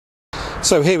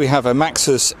So here we have a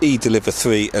Maxus eDeliver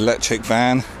 3 electric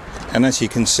van, and as you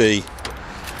can see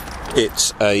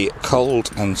it's a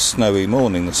cold and snowy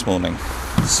morning this morning.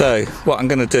 So what I'm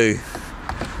going to do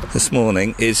this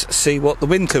morning is see what the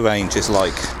winter range is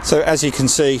like. So as you can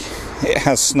see, it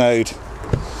has snowed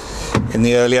in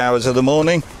the early hours of the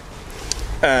morning.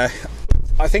 I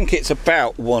think it's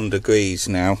about 1 degree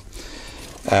now,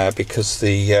 because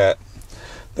the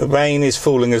rain is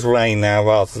falling as rain now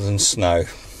rather than snow.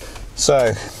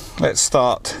 So let's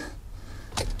start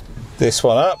this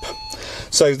one up.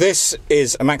 So this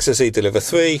is a Maxus eDeliver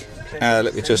 3.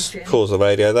 Let me just pause the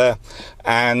radio there.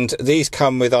 And these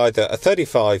come with either a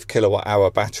 35 kilowatt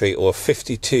hour battery or a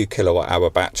 52 kilowatt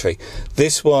hour battery.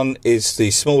 This one is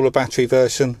the smaller battery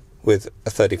version with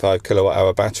a 35 kilowatt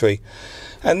hour battery.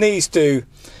 And these do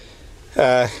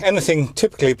anything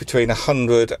typically between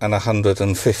 100 and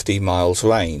 150 miles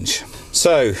range.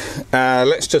 So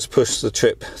let's just push the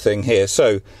trip thing here.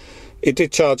 So it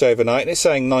did charge overnight and it's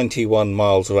saying 91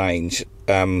 miles range.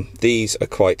 These are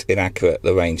quite inaccurate,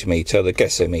 the range meter, the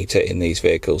guesser meter in these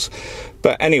vehicles.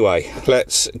 But anyway,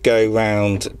 let's go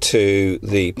round to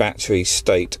the battery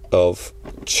state of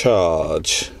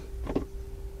charge.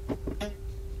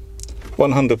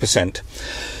 100%.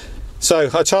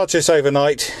 So I charged this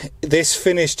overnight. This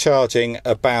finished charging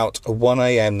about 1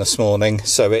 AM this morning,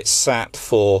 so it sat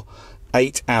for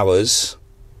 8 hours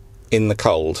in the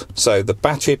cold. So the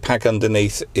battery pack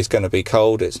underneath is going to be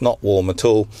cold. It's not warm at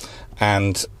all.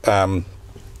 And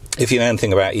if you know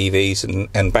anything about EVs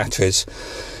and batteries,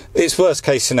 it's worst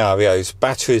case scenarios.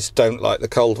 Batteries don't like the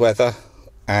cold weather,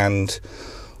 and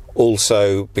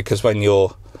also because when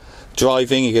you're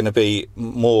driving you're going to be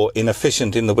more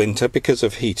inefficient in the winter because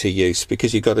of heater use,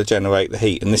 because you've got to generate the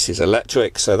heat, and this is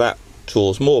electric, so that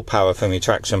draws more power from your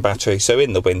traction battery. So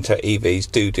in the winter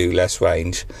EVs do less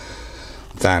range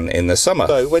than in the summer.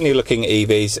 So when you're looking at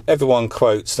EVs, everyone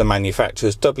quotes the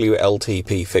manufacturer's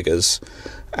WLTP figures,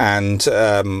 and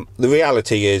the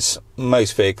reality is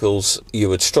most vehicles you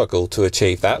would struggle to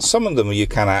achieve that. Some of them you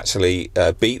can actually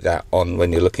beat that on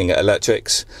when you're looking at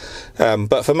electrics,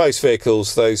 but for most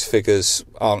vehicles those figures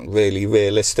aren't really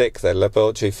realistic. They're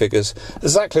laboratory figures,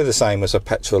 exactly the same as a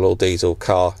petrol or diesel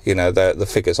car. You know, the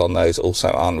figures on those also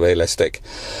aren't realistic.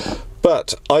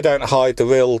 But I don't hide the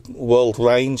real world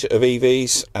range of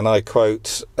EVs, and I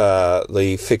quote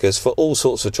the figures for all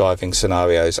sorts of driving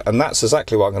scenarios, and that's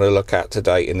exactly what I'm going to look at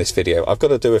today in this video. I've got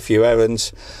to do a few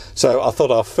errands, so I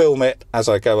thought I'll film it as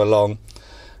I go along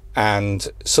and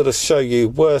sort of show you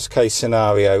worst case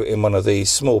scenario in one of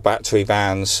these small battery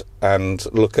vans and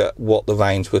look at what the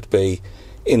range would be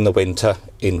in the winter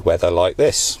in weather like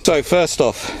this. So first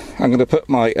off, I'm going to put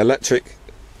my electric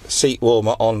seat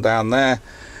warmer on down there.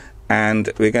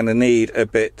 And we're going to need a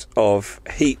bit of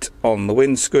heat on the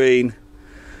windscreen,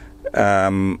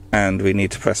 and we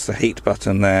need to press the heat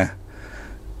button there,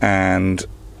 and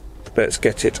let's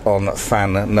get it on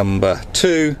fan number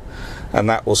 2, and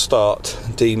that will start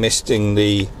demisting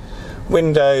the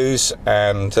windows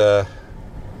and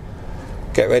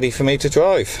get ready for me to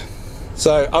drive.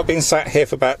 So I've been sat here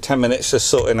for about 10 minutes just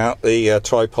sorting out the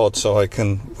tripod so I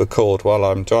can record while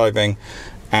I'm driving,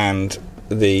 and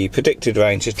the predicted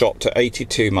range has dropped to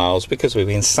 82 miles because we've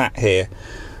been sat here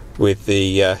with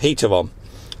the heater on.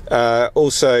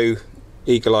 Also,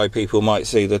 eagle-eyed people might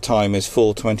see the time is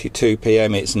 4:22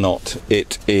 PM. It's not.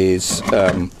 It is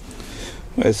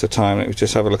where's the time? Let me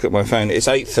just have a look at my phone. It's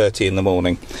 8:30 in the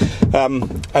morning.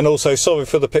 And also, sorry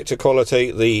for the picture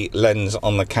quality. The lens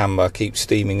on the camera keeps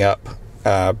steaming up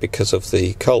because of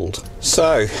the cold.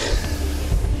 So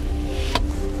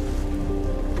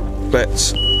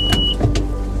let's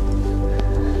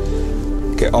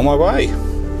get on my way.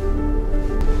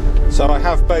 So I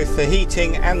have both the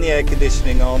heating and the air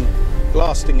conditioning on,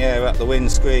 blasting air at the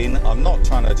windscreen. I'm not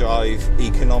trying to drive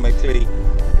economically,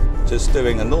 just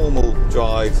doing a normal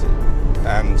drive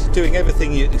and doing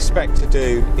everything you expect to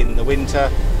do in the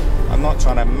winter. I'm not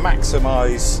trying to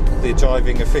maximise the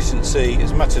driving efficiency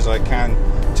as much as I can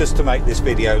just to make this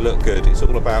video look good. It's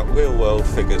all about real world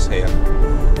figures here.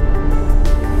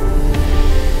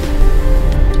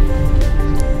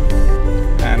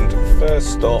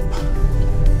 First stop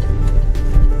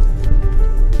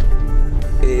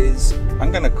is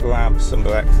I'm going to grab some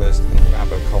breakfast and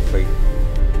grab a coffee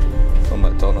from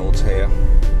McDonald's here.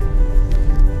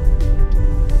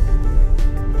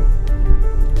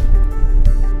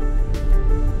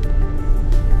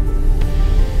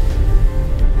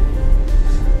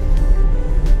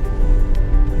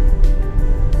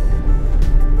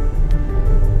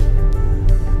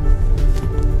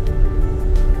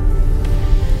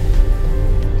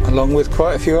 Along with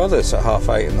quite a few others at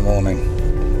 8:30 in the morning.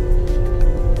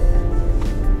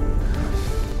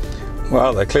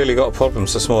 Well, they clearly got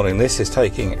problems this morning. This is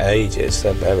taking ages.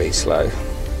 They're very slow.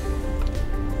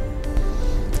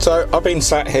 So I've been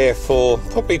sat here for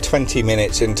probably 20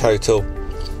 minutes in total,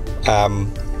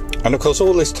 and of course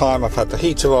all this time I've had the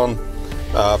heater on,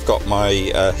 I've got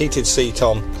my heated seat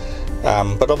on,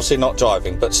 but obviously not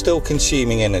driving, but still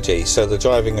consuming energy, so the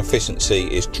driving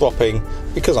efficiency is dropping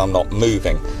because I'm not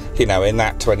moving. You know, in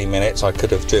that 20 minutes I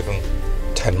could have driven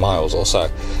 10 miles or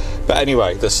so. But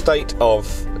anyway, the state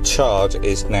of charge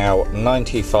is now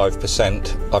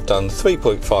 95%. I've done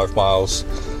 3.5 miles,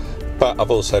 but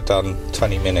I've also done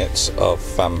 20 minutes of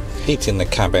heating the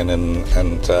cabin and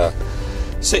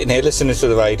sitting here listening to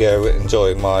the radio,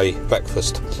 enjoying my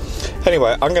breakfast.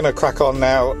 Anyway, I'm going to crack on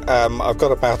now. I've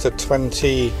got about a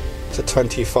 20 to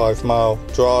 25 mile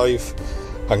drive.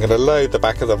 I'm going to load the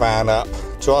back of the van up,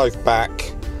 drive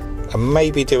back, and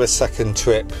maybe do a second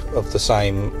trip of the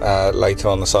same later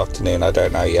on this afternoon. I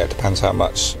don't know yet, depends how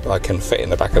much I can fit in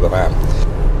the back of the van.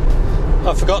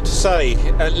 I forgot to say,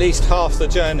 at least half the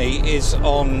journey is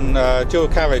on dual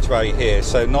carriageway here,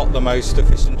 so not the most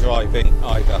efficient driving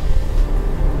either.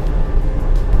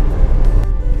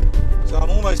 So I'm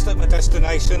almost at my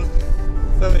destination.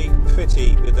 Very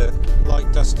pretty with a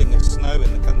light dusting of snow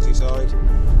in the countryside.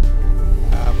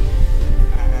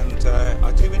 And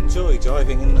I do enjoy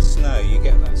driving in the snow. You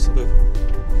get that sort of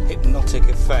hypnotic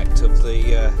effect of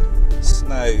the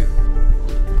snow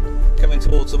coming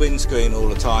towards the windscreen all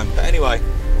the time. But anyway,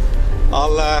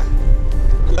 I'll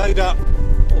load up.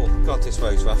 Oh god, this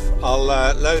road's rough. I'll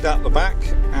load up the back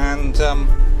and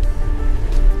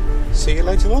see you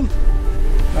later on.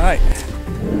 Right,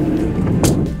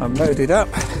 I'm loaded up.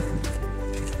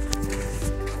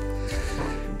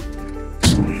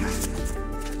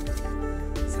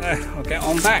 So I'll get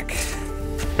on back.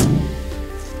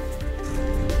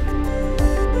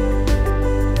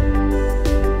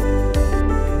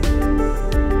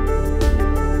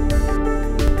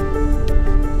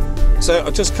 So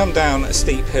I've just come down a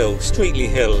steep hill, Streatley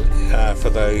Hill, for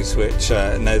those which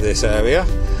know this area,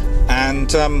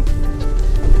 and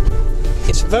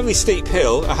it's a very steep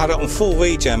hill. I had it on full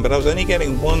regen, but I was only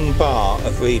getting 1 bar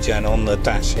of regen on the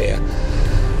dash here,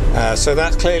 so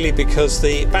that's clearly because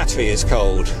the battery is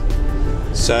cold.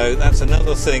 So that's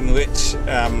another thing which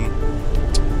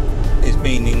is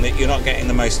meaning that you're not getting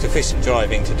the most efficient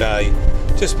driving today,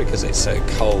 just because it's so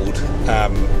cold.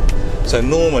 So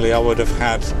normally I would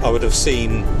have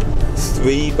seen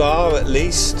 3 bar at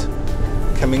least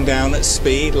coming down at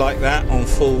speed like that on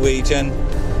full regen,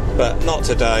 but not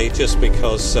today, just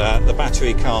because the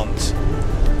battery can't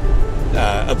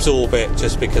absorb it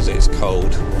just because it's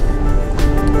cold.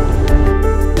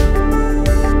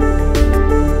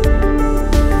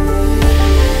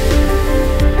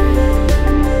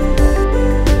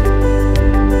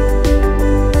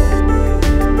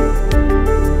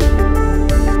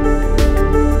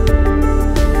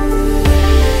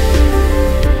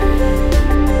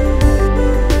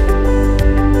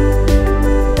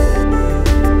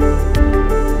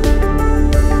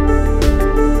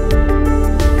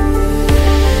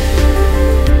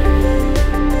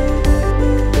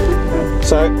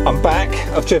 So I'm back.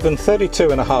 I've driven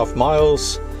 32.5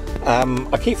 miles.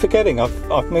 I keep forgetting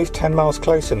I've moved 10 miles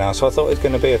closer now, so I thought it was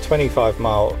going to be a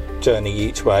 25-mile journey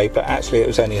each way, but actually it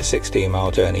was only a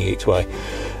 16-mile journey each way.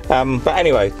 But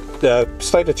anyway, the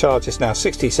state of charge is now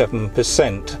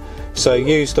 67%, so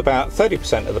used about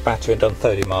 30% of the battery and done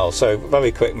 30 miles. So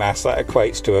very quick maths, that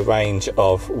equates to a range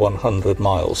of 100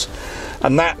 miles.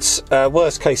 And that's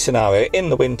worst case scenario in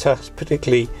the winter,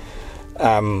 particularly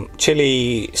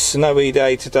chilly, snowy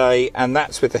day today, and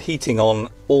that's with the heating on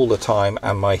all the time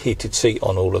and my heated seat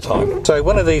on all the time. So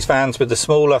one of these vans with the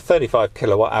smaller 35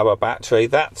 kilowatt hour battery,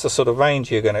 that's the sort of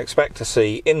range you're going to expect to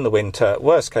see in the winter.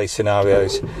 Worst case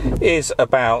scenarios is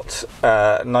about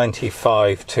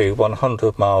 95 to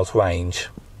 100 miles range.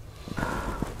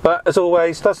 But as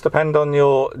always, does depend on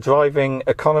your driving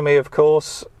economy, of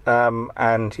course,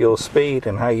 and your speed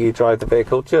and how you drive the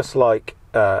vehicle, just like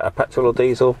a petrol or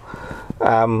diesel.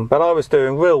 But I was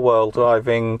doing real world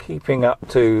driving, keeping up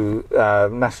to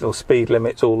national speed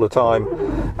limits all the time,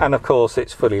 and of course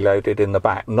it's fully loaded in the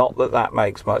back. Not that that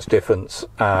makes much difference,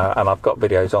 and I've got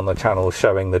videos on the channel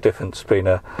showing the difference between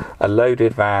a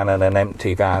loaded van and an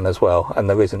empty van as well, and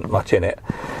there isn't much in it.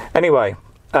 Anyway,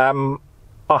 I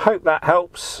hope that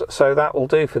helps. So that will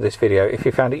do for this video. If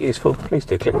you found it useful, please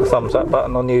do click the thumbs up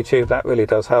button on YouTube, that really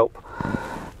does help.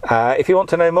 If you want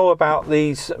to know more about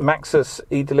these Maxus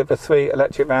eDeliver 3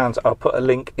 electric vans, I'll put a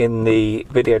link in the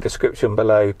video description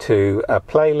below to a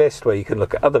playlist where you can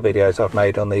look at other videos I've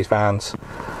made on these vans.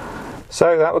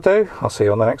 So that will do. I'll see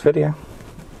you on the next video.